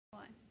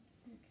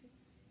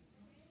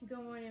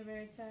Good morning,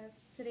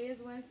 Veritas. Today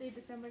is Wednesday,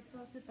 December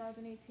 12,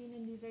 2018,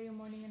 and these are your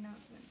morning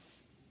announcements.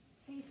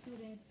 Hey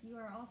students, you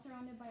are all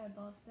surrounded by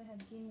adults that have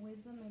gained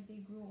wisdom as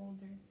they grew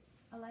older.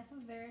 A Life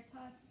of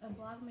Veritas, a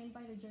blog made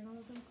by the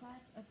journalism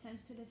class,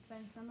 attempts to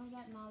dispense some of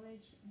that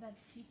knowledge that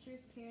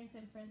teachers, parents,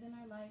 and friends in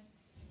our lives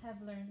have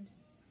learned.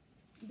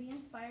 Be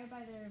inspired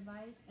by their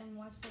advice and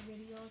watch the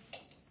videos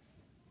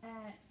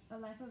at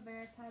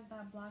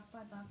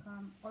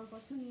alifeofveritas.blogspot.com or go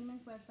to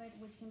Neiman's website,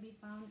 which can be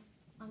found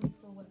on the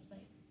school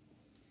website.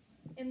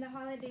 In the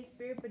holiday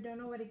spirit but don't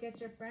know where to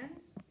get your friends?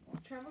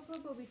 Travel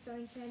Club will be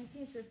selling candy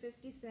canes for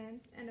 50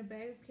 cents and a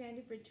bag of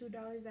candy for $2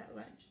 at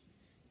lunch.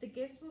 The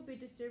gifts will be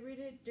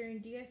distributed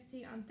during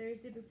DST on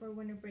Thursday before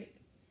winter break.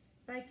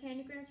 Buy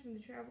candygrams from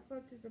the Travel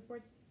Club to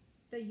support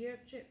the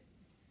Europe trip.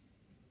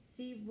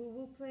 See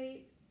Vous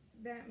play,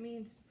 that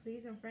means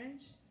please in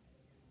French.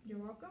 You're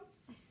welcome.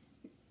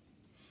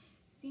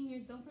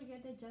 Seniors, don't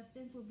forget that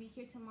Justin's will be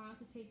here tomorrow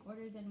to take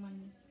orders and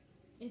money.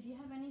 If you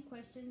have any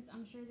questions,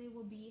 I'm sure they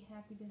will be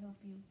happy to help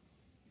you.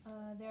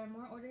 There are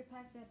more order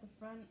packs at the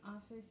front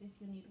office if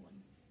you need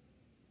one.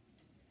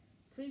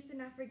 Please do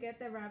not forget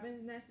that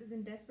Robin's Nest is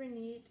in desperate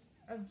need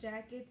of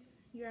jackets.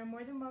 You are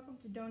more than welcome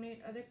to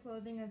donate other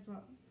clothing as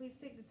well. Please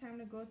take the time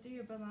to go through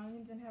your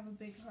belongings and have a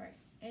big heart.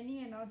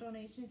 Any and all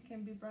donations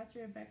can be brought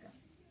to Rebecca.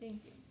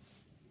 Thank you.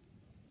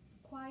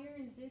 Choir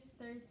is this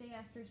Thursday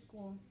after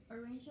school.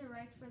 Arrange your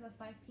rights for the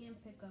 5 p.m.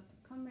 pickup.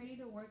 Come ready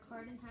to work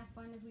hard and have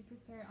fun as we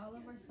prepare all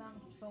of our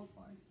songs so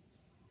far.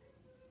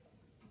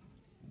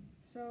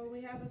 So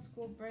we have a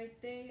school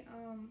birthday,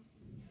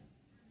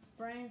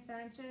 Brian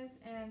Sanchez,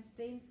 and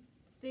stay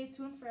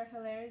tuned for a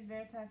hilarious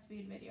Veritas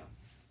feed video.